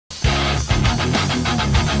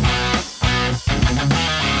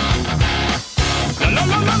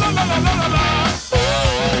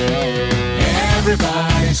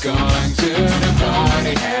going to the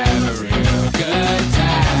party, have a real good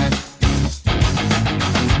time.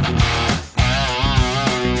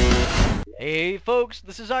 Hey folks,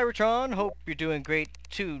 this is Iratron. Hope you're doing great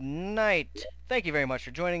tonight. Thank you very much for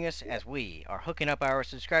joining us as we are hooking up our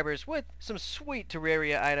subscribers with some sweet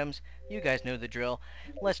Terraria items. You guys know the drill.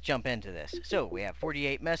 Let's jump into this. So we have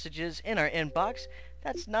 48 messages in our inbox.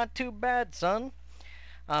 That's not too bad, son.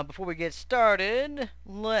 Before we get started,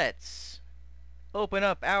 let's open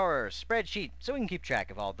up our spreadsheet so we can keep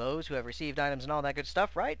track of all those who have received items and all that good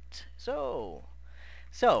stuff, right? So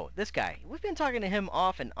this guy, we've been talking to him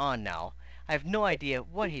off and on now. I have no idea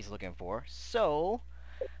what he's looking for, so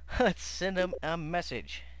let's send him a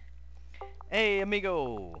message. Hey,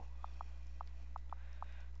 amigo.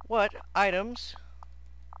 What items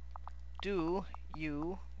do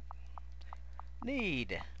you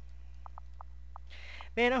need?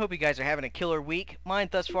 Man, I hope you guys are having a killer week. Mine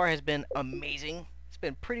thus far has been amazing. It's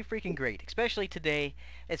been pretty freaking great, especially today.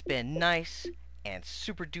 It's been nice and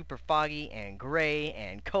super duper foggy and gray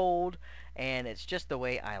and cold, and it's just the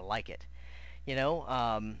way I like it. You know,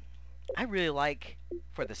 I really like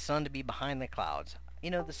for the sun to be behind the clouds.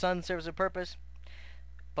 You know, the sun serves a purpose,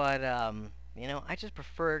 but, you know, I just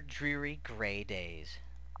prefer dreary gray days.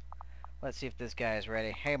 Let's see if this guy is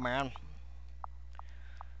ready. Hey, man.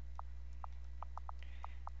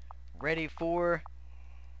 Ready for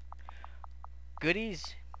goodies?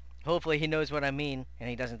 Hopefully he knows what I mean, and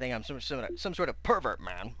he doesn't think I'm some sort of pervert,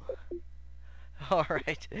 man.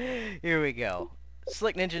 Alright, here we go.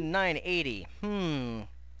 Slick Ninja 980.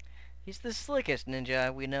 He's the slickest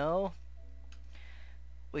ninja we know.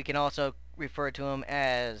 We can also refer to him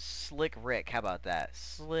as Slick Rick. How about that?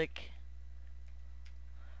 Slick.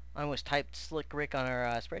 I almost typed Slick Rick on our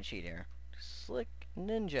spreadsheet here. Slick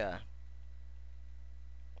Ninja.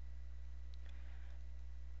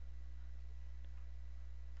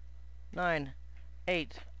 Nine,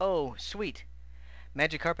 8, oh, sweet.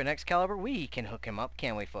 Magikarp and Excalibur, we can hook him up,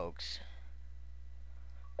 can't we, folks?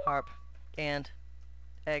 Harp and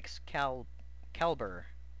Excalibur.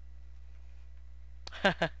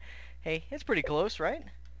 Hey, it's pretty close, right?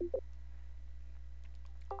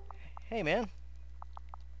 Hey, man.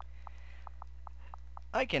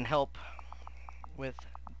 I can help with...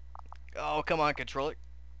 Oh, come on, controller.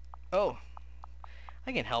 Oh.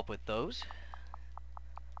 I can help with those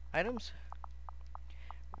items.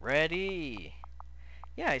 Ready.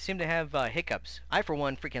 Yeah, I seem to have hiccups. I, for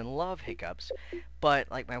one, freaking love hiccups.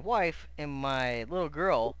 But, like, my wife and my little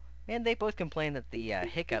girl, man, they both complain that the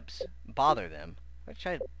hiccups bother them, which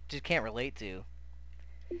I just can't relate to.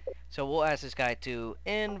 So we'll ask this guy to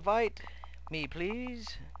invite me, please.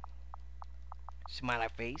 Smiley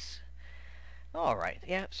face. Alright,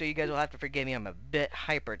 yeah, so you guys will have to forgive me. I'm a bit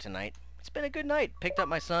hyper tonight. It's been a good night. Picked up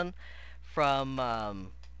my son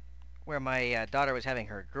from where my daughter was having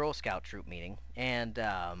her Girl Scout troop meeting, and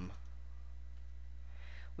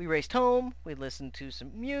we raced home. We listened to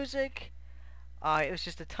some music. It was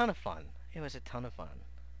just a ton of fun. It was a ton of fun.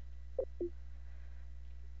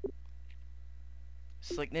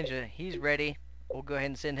 Slick Ninja, he's ready. We'll go ahead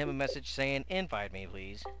and send him a message saying, invite me,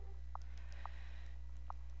 please.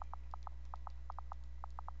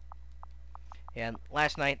 And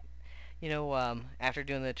last night, you know, after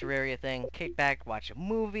doing the Terraria thing, kicked back, watched a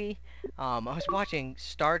movie. I was watching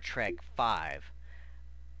Star Trek 5,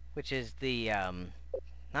 which is the,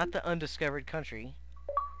 not the undiscovered country.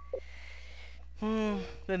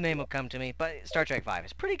 The name will come to me, but Star Trek 5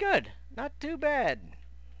 is pretty good. Not too bad.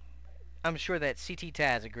 I'm sure that CT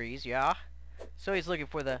Taz agrees, yeah? So he's looking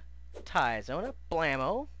for the tie zone,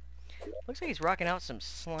 blammo. Looks like he's rocking out some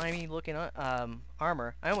slimy looking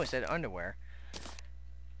armor. I almost said underwear.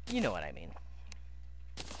 You know what I mean.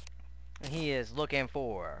 And he is looking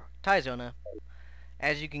for Tyzona.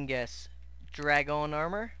 As you can guess, Dragon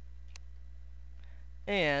armor.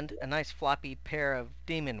 And a nice floppy pair of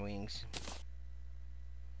demon wings.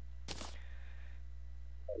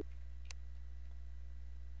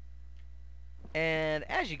 And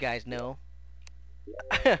as you guys know...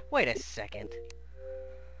 Wait a second.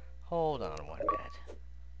 Hold on one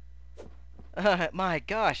minute. My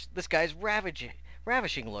gosh, this guy's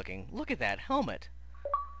ravishing looking. Look at that helmet.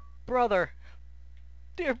 Brother.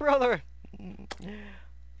 Dear brother.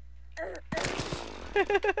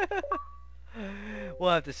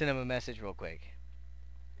 We'll have to send him a message real quick.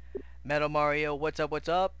 Metal Mario, what's up, what's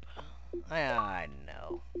up? I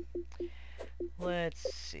know. Let's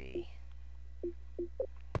see.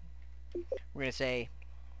 We're gonna say,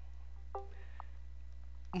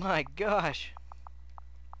 my gosh.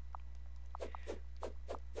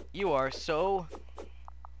 You are so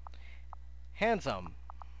handsome.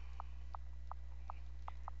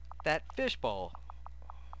 that fishbowl.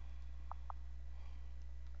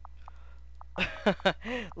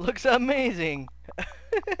 Looks amazing.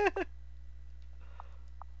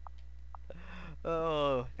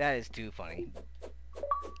 Oh, that is too funny.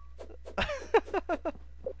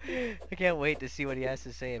 I can't wait to see what he has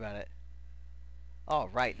to say about it. All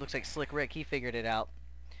right, looks like Slick Rick, he figured it out.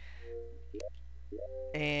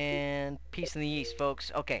 And peace in the east,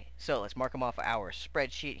 folks. Okay, so let's mark them off our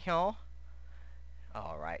spreadsheet here. All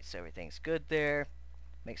right, so everything's good there.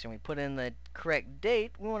 Make sure we put in the correct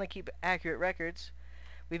date. We want to keep accurate records.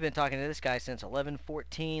 We've been talking to this guy since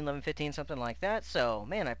 11/14, 11/15, something like that. So,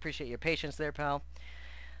 man, I appreciate your patience there, pal.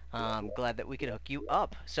 I'm glad that we could hook you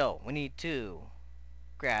up. So, we need to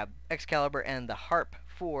grab Excalibur and the harp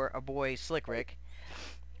for our boy Slick Rick.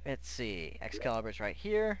 Let's see. Excalibur's right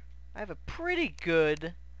here. I have a pretty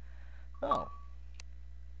good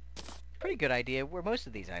idea where most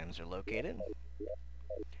of these items are located.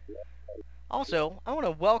 Also, I want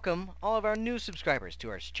to welcome all of our new subscribers to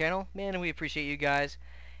our channel. Man, we appreciate you guys,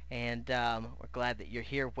 and we're glad that you're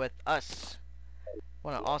here with us. I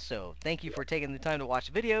want to also thank you for taking the time to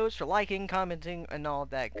watch the videos, for liking, commenting, and all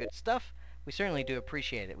that good stuff. We certainly do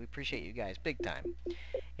appreciate it. We appreciate you guys big time.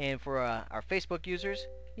 And for our Facebook users,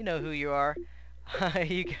 you know who you are.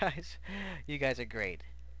 you guys are great.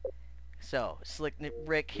 So, Slick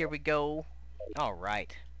Rick, here we go. All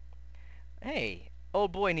right. Hey,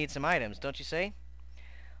 old boy needs some items, don't you say?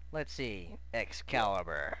 Let's see.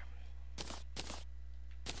 Excalibur.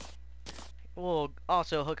 We'll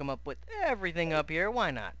also hook him up with everything up here. Why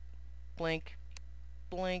not? Blink.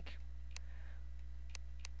 Blink.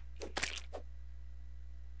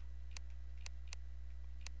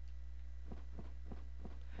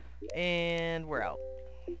 And we're out.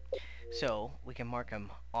 So, we can mark him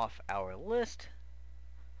off our list.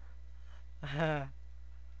 I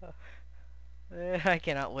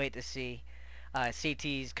cannot wait to see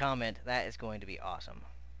CT's comment. That is going to be awesome.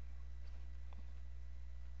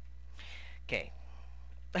 Okay,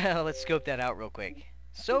 let's scope that out real quick.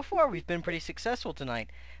 So far, we've been pretty successful tonight.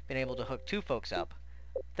 Been able to hook 2 folks up.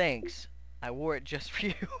 Thanks. I wore it just for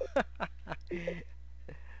you.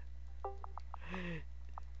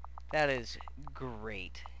 That is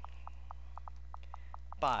great.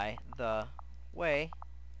 By the way,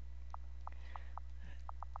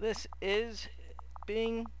 this is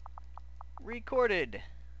being recorded.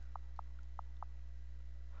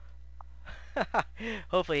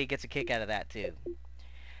 Hopefully he gets a kick out of that too.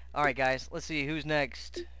 Alright guys, let's see who's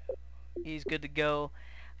next. He's good to go.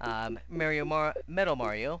 Metal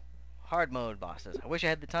Mario. Hard mode bosses. I wish I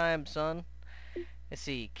had the time, son. Let's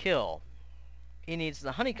see. Kill. He needs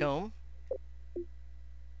the honeycomb.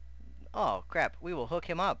 Oh, crap. We will hook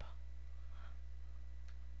him up.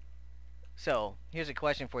 So, here's a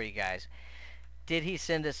question for you guys. Did he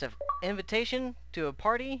send us an invitation to a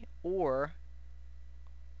party, or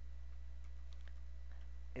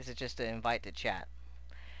is it just an invite to chat?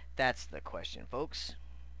 That's the question, folks.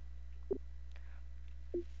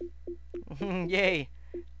 Yay!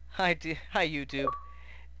 Hi, YouTube.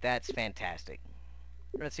 That's fantastic.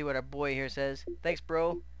 Let's see what our boy here says. Thanks,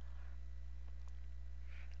 bro.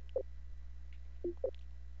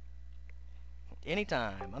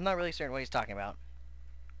 Anytime. I'm not really certain what he's talking about,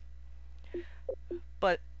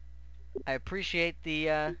 but I appreciate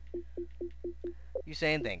the you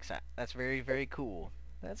saying thanks. That's very, very cool.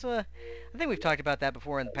 That's I think we've talked about that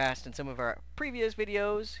before in the past in some of our previous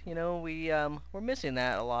videos. You know, we're missing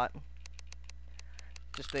that a lot.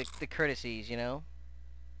 Just the courtesies, you know.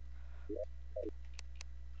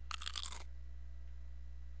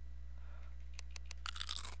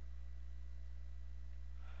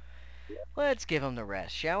 Let's give him the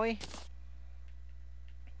rest, shall we?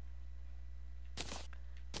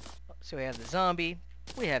 So we have the zombie,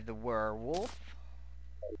 we have the werewolf.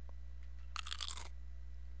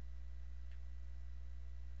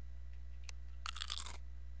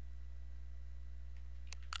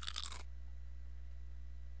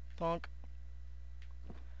 Bonk.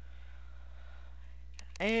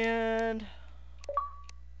 And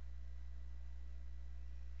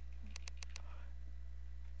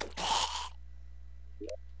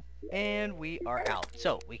we are out.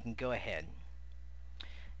 So we can go ahead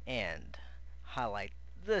and highlight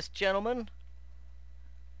this gentleman.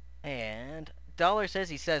 And Dollar says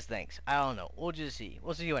he says thanks. I don't know. We'll just see.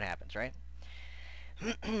 We'll see what happens, right?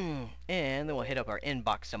 And then we'll hit up our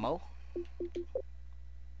inbox some more.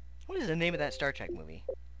 What is the name of that Star Trek movie?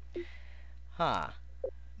 Huh.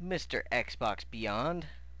 Mr. Xbox Beyond.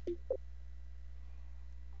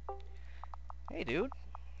 Hey, dude.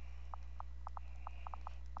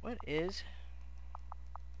 What is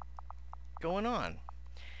going on?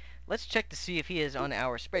 Let's check to see if he is on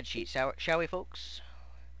our spreadsheet, shall we, folks?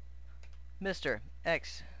 Mr.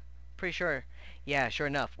 X. Pretty sure. Yeah, sure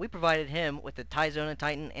enough. We provided him with the Tizona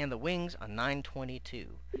Titan and the wings on 922.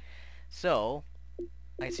 So,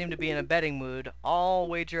 I seem to be in a betting mood. I'll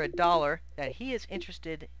wager $1 that he is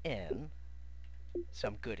interested in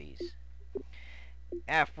some goodies.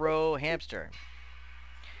 Afro Hamster.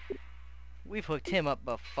 We've hooked him up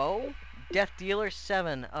before. Death Dealer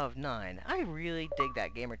 7 of 9. I really dig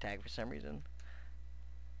that gamer tag for some reason.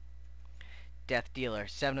 Death Dealer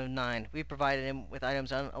 7 of 9. We provided him with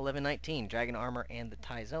items on 1119, Dragon Armor and the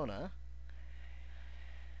Tizona.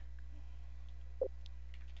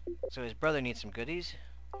 So his brother needs some goodies.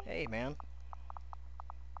 Hey, man.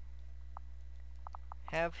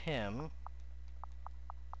 Have him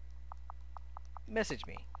message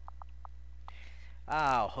me.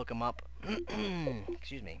 I'll hook him up.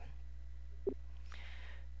 Excuse me.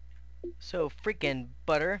 So, freaking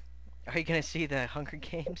butter. Are you gonna see the Hunger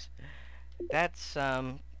Games? That's,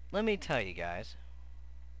 let me tell you guys.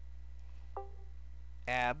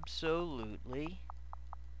 Absolutely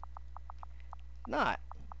not.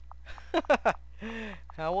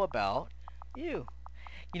 How about you?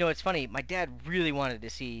 You know, it's funny. My dad really wanted to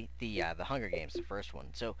see the Hunger Games, the first one.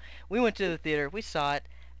 So we went to the theater. We saw it,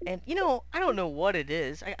 and you know, I don't know what it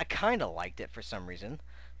is. I kind of liked it for some reason.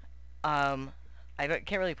 Um,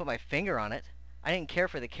 can't really put my finger on it. I didn't care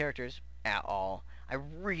for the characters at all. I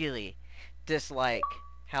really dislike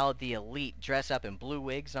how the elite dress up in blue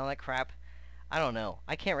wigs and all that crap. I don't know.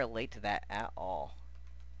 I can't relate to that at all.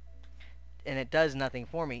 And it does nothing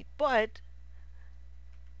for me. But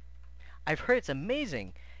I've heard it's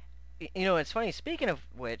amazing. You know, it's funny. Speaking of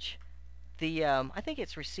which, I think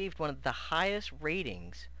it's received one of the highest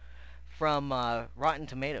ratings from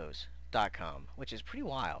RottenTomatoes.com, which is pretty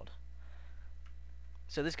wild.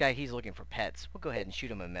 So this guy, he's looking for pets. We'll go ahead and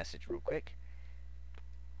shoot him a message real quick.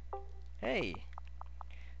 Hey,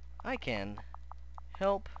 I can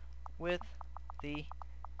help with the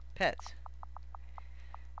pets.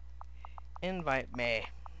 Invite me.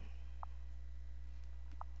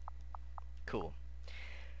 Cool.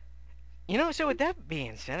 You know, so with that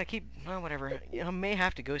being said, well, whatever. You know, I may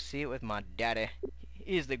have to go see it with my daddy.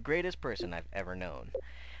 He is the greatest person I've ever known.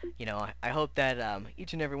 You know, I hope that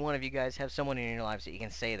each and every one of you guys have someone in your lives that you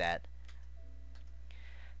can say that.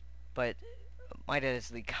 But my dad is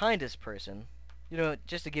the kindest person. You know,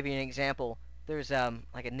 just to give you an example, there's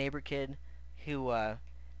like a neighbor kid who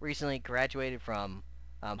recently graduated from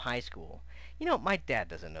high school. You know, my dad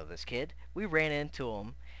doesn't know this kid. We ran into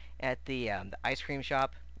him at the ice cream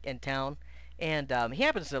shop in town, and he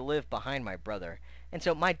happens to live behind my brother. And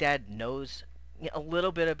so my dad knows a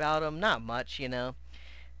little bit about him, not much, you know.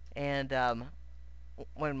 And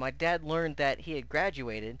when my dad learned that he had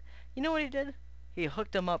graduated, you know what he did? He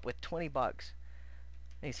hooked him up with 20 bucks.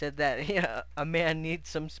 He said that a man needs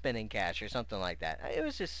some spending cash or something like that. It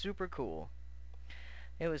was just super cool.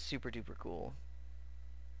 It was super duper cool.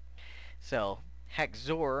 So,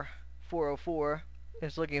 Hackzor 404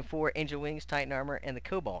 is looking for Angel Wings, Titan Armor, and the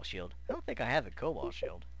Cobalt Shield. I don't think I have the Cobalt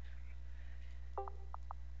Shield.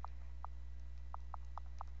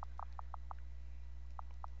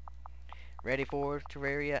 Ready for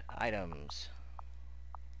Terraria items.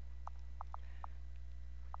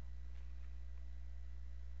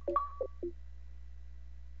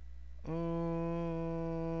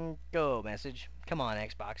 Go message. Come on,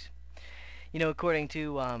 Xbox. You know, according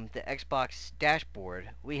to the Xbox dashboard,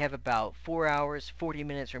 we have about 4 hours, 40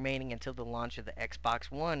 minutes remaining until the launch of the Xbox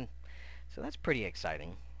One. So that's pretty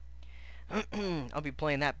exciting. I'll be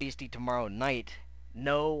playing that beastie tomorrow night.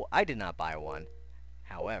 No, I did not buy one.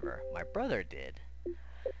 However, my brother did.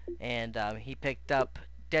 And he picked up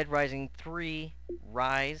Dead Rising 3,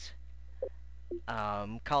 Rise,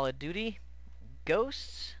 Call of Duty,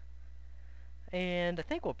 Ghosts, and I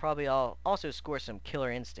think we'll probably also score some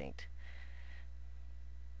Killer Instinct.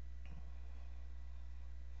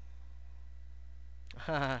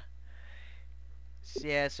 Yeah,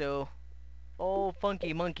 so old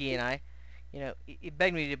Funky Monkey and I, you know, he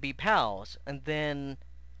begged me to be pals, and then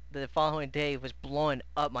the following day was blowing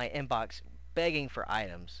up my inbox begging for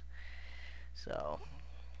items. So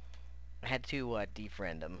I had to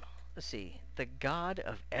defriend him. Let's see, the God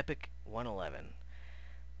of Epic 111.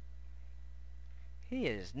 He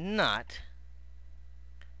is not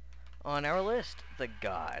on our list. The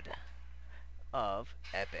God of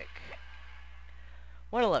Epic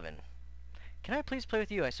 111. Can I please play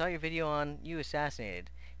with you? I saw your video on you assassinated.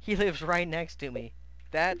 He lives right next to me.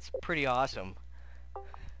 That's pretty awesome.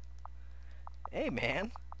 Hey,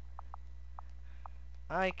 man.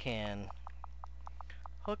 I can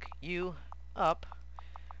hook you up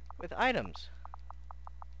with items.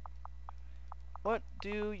 What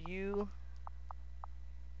do you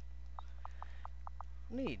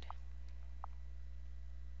need?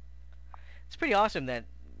 It's pretty awesome that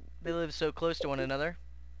they live so close to one another.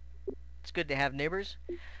 It's good to have neighbors.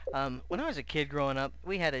 When I was a kid growing up,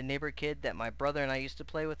 we had a neighbor kid that my brother and I used to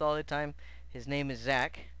play with all the time. His name is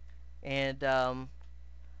Zach, and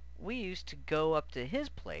we used to go up to his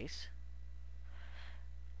place,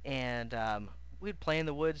 and we'd play in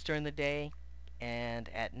the woods during the day, and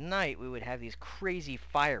at night we would have these crazy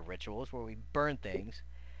fire rituals where we burn things.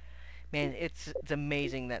 Man, it's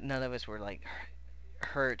amazing that none of us were like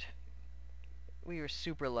hurt. We were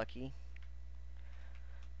super lucky.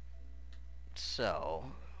 So,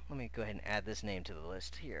 let me go ahead and add this name to the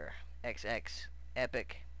list here. XX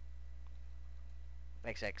Epic.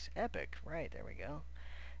 XX Epic. Right, there we go.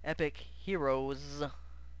 Epic Heroes.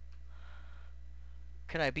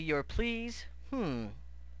 Can I be your please? I'm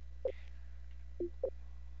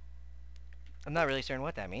not really certain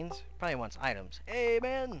what that means. Probably wants items. Hey,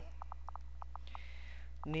 man!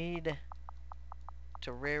 Need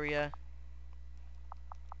Terraria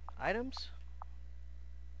items?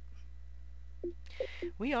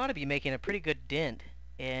 We ought to be making a pretty good dent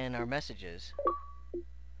in our messages.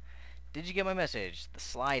 Did you get my message? The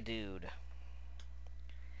Sly Dude.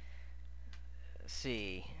 Let's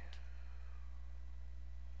see.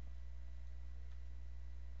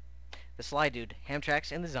 The Sly Dude,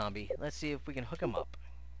 Hamtrax, and the Zombie. Let's see if we can hook him up.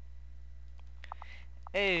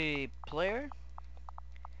 Hey, player.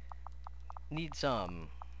 Need some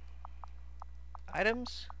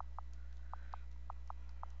items?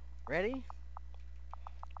 Ready?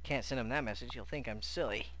 Can't send him that message. He'll think I'm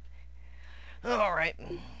silly. Alright.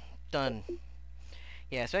 Done.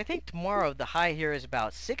 Yeah, so I think tomorrow the high here is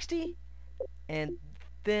about 60. And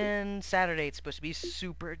then Saturday it's supposed to be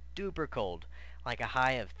super duper cold. Like a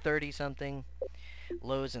high of 30 something.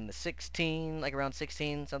 Lows in the 16, like around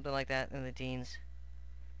 16, something like that in the teens.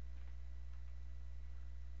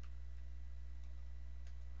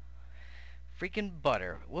 Freaking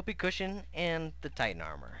butter. Whoopee cushion and the Titan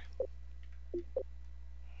armor.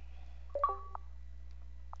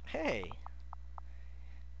 Hey.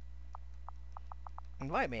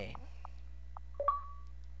 Invite me.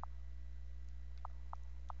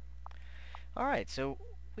 Alright, so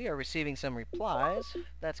we are receiving some replies.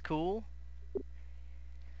 That's cool.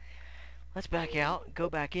 Let's back out, go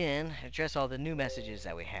back in, address all the new messages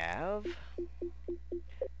that we have.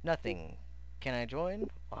 Nothing. Can I join?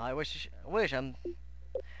 Well, I wish I'm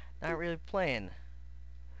not really playing.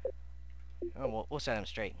 Oh, we'll set him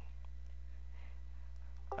straight.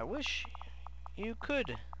 I wish you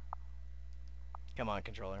could. Come on,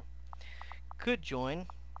 controller. Could join,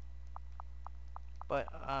 but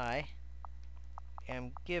I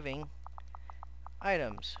am giving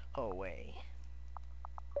items away.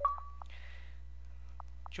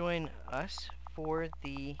 Join us for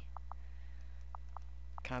the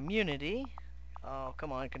community. Oh,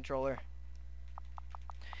 come on, controller.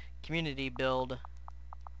 Community build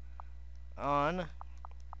on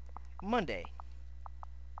Monday.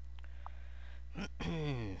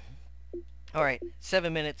 Alright,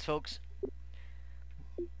 7 minutes, folks.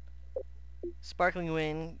 Sparkling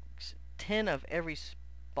wings, 10 of every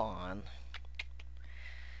spawn.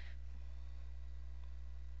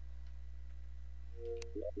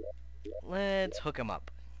 Let's hook him up.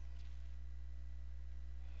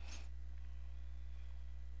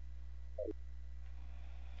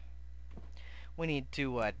 We need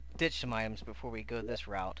to ditch some items before we go this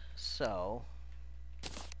route, so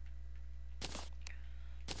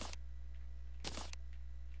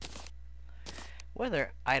what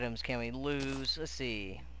other items can we lose? Let's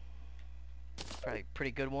see. Probably a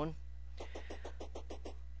pretty good one.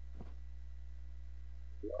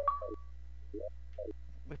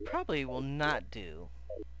 We probably will not do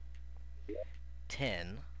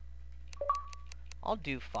 10. I'll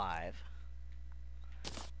do 5.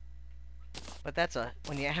 But that's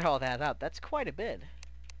when you add all that up, that's quite a bit.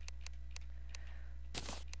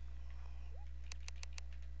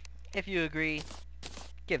 If you agree,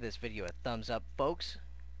 give this video a thumbs up, folks.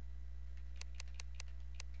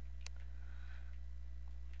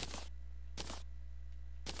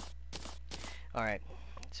 Alright,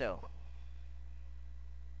 so.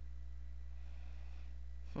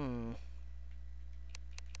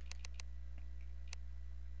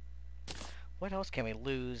 What else can we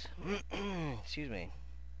lose? Excuse me.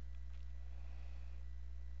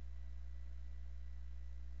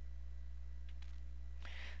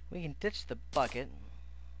 We can ditch the bucket.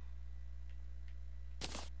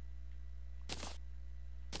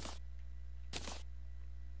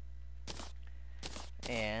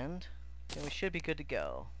 And should be good to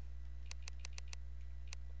go.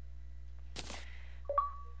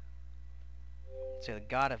 So the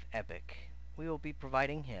God of Epic. We will be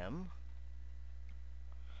providing him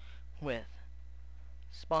with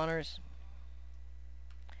spawners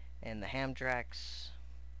and the Hamdrax.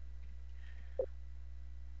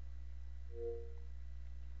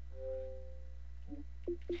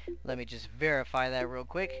 Let me just verify that real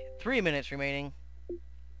quick. 3 minutes remaining.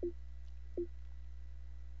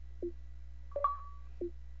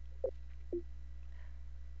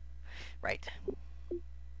 Right.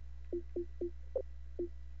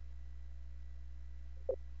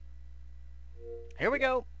 Here we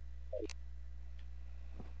go.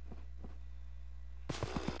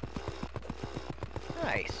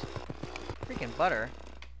 Nice. Freaking butter.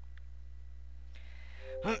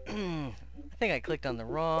 I think I clicked on the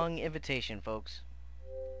wrong invitation, folks.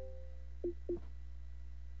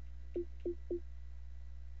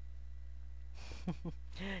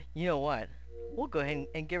 You know what? We'll go ahead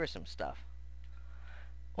and give her some stuff.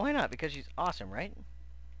 Why not? Because she's awesome, right?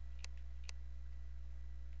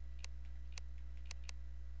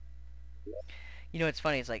 You know, it's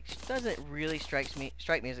funny. It's like she doesn't really strike me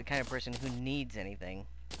as the kind of person who needs anything.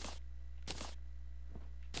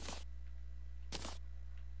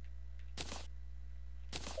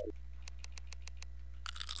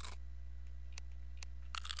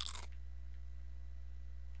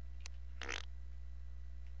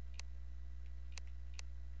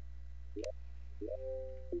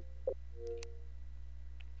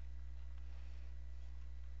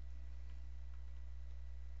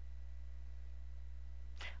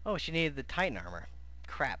 Oh, she needed the Titan armor.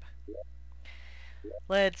 Crap.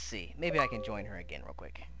 Let's see. Maybe I can join her again real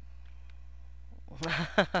quick.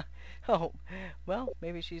 Oh, well,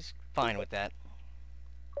 maybe she's fine with that.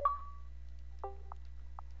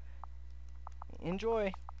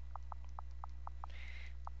 Enjoy.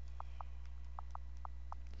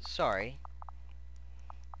 Sorry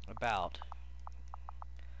about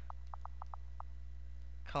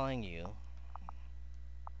calling you.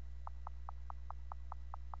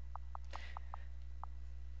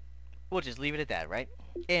 We'll just leave it at that, right?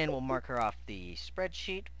 And we'll mark her off the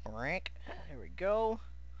spreadsheet. Rank. There we go.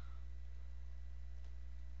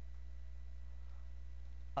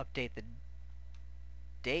 Update the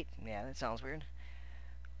date. Yeah, that sounds weird.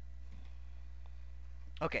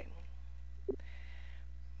 Okay.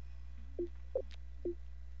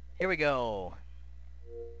 Here we go.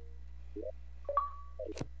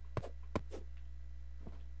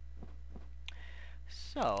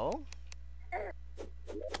 So.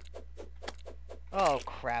 Oh,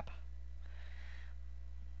 crap.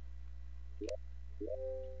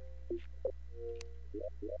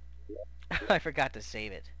 I forgot to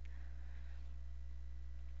save it.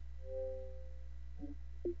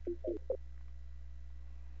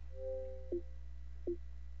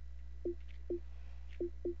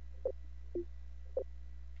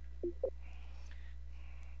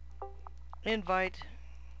 Invite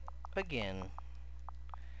again.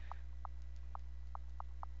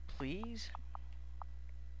 Please.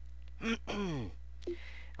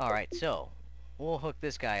 Alright, so we'll hook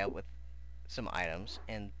this guy up with some items,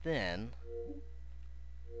 and then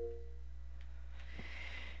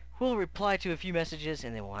we'll reply to a few messages,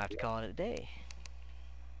 and then we'll have to call it a day.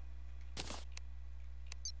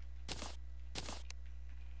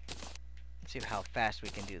 Let's see how fast we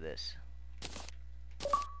can do this.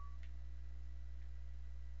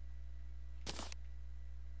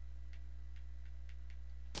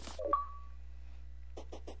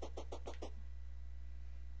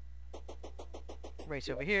 Race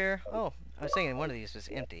over here. Oh, I was thinking one of these was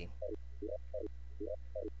empty.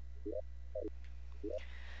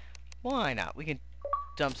 Why not? We can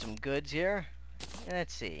dump some goods here.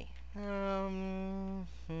 Let's see. I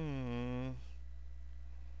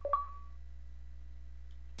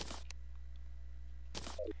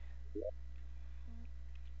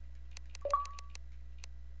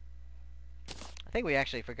think we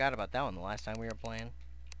actually forgot about that one the last time we were playing.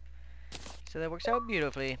 So that works out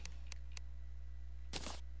beautifully.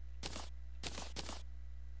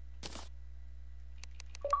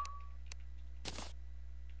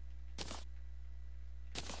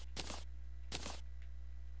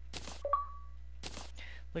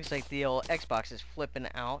 Looks like the old Xbox is flipping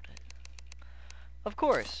out. Of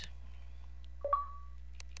course.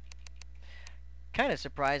 Kind of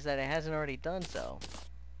surprised that it hasn't already done so.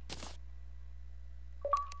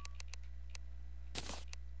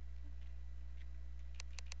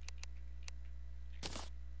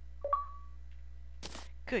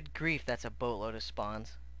 Good grief, that's a boatload of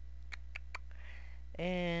spawns.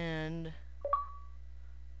 And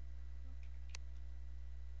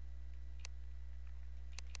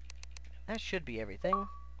that should be everything.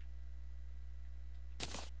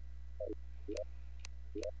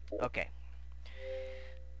 Okay.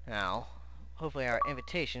 Now, hopefully our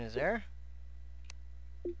invitation is there.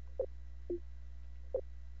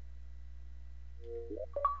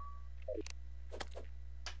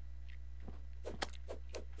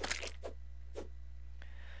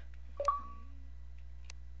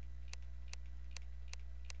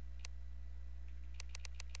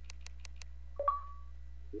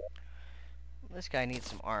 This guy needs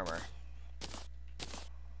some armor.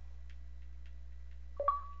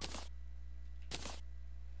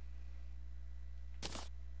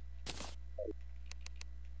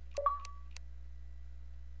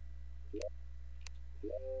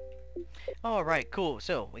 Alright, cool.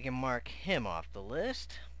 So, we can mark him off the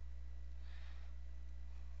list.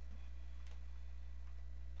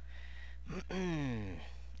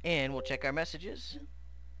 And we'll check our messages.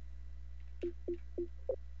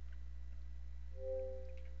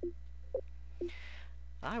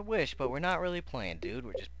 I wish, but we're not really playing, dude.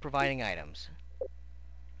 We're just providing items.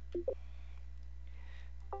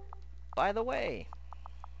 By the way,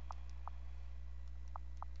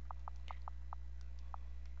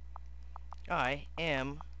 I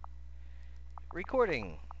am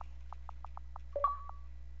recording.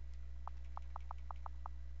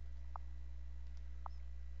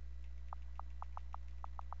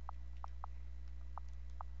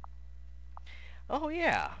 Oh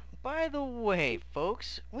yeah, by the way,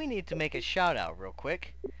 folks, we need to make a shout out real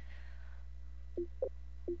quick.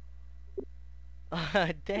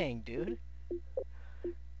 Dang, dude.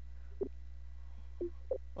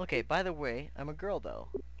 Okay, by the way, I'm a girl though.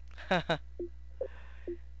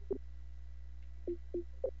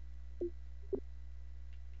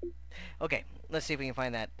 Okay, let's see if we can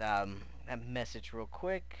find that that message real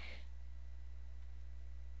quick.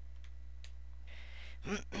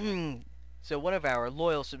 So one of our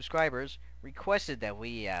loyal subscribers requested that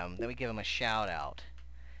we give him a shout out.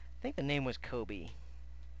 I think the name was Kobe.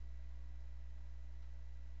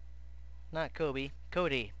 Not Kobe,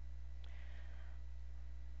 Cody.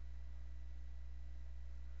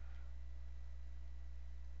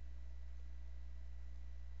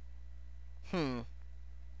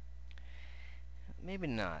 Maybe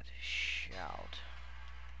not. Shout.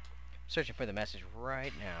 Searching for the message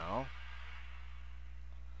right now.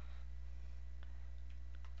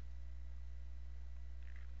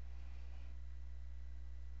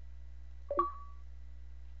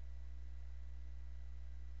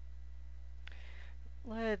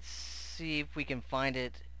 Let's see if we can find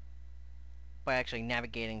it by actually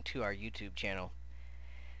navigating to our YouTube channel.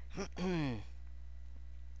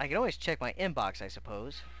 I can always check my inbox, I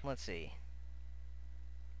suppose. Let's see.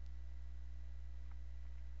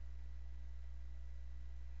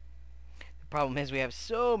 The problem is we have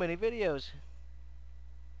so many videos.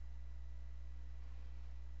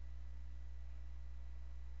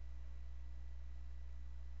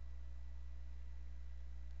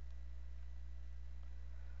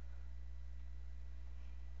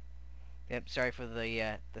 Yep, sorry for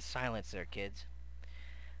the silence there, kids.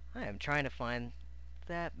 I am trying to find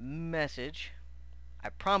that message. I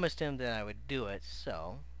promised him that I would do it,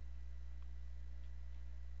 so...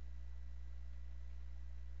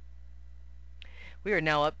 We are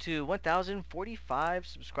now up to 1,045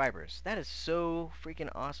 subscribers. That is so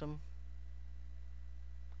freaking awesome.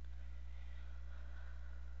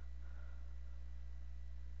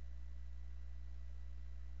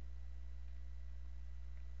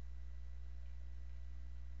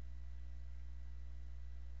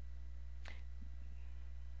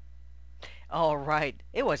 Alright,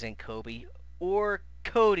 it wasn't Kobe or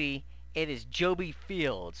Cody, it is Joby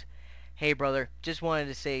Fields. Hey brother, just wanted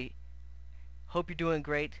to say, hope you're doing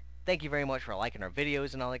great. Thank you very much for liking our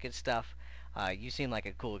videos and all that good stuff. You seem like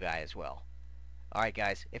a cool guy as well. Alright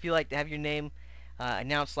guys, if you like to have your name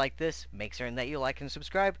announced like this, make certain that you like and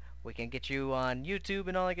subscribe. We can get you on YouTube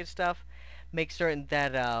and all that good stuff. Make certain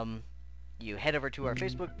that you head over to our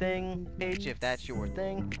Facebook page if that's your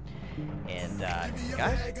thing. And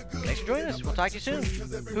guys, thanks for joining us. We'll talk to you soon.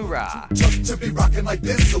 Hoorah! To be rocking like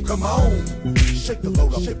this, so come on, shake the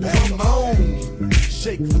load up, come on,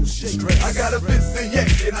 shake loose, shake straight. I got a busy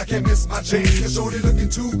yank and I can't miss my chance. Cause shorty looking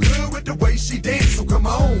too good with the way she dance, so come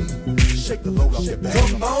on, shake the load up,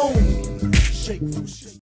 come on, shake loose, shake.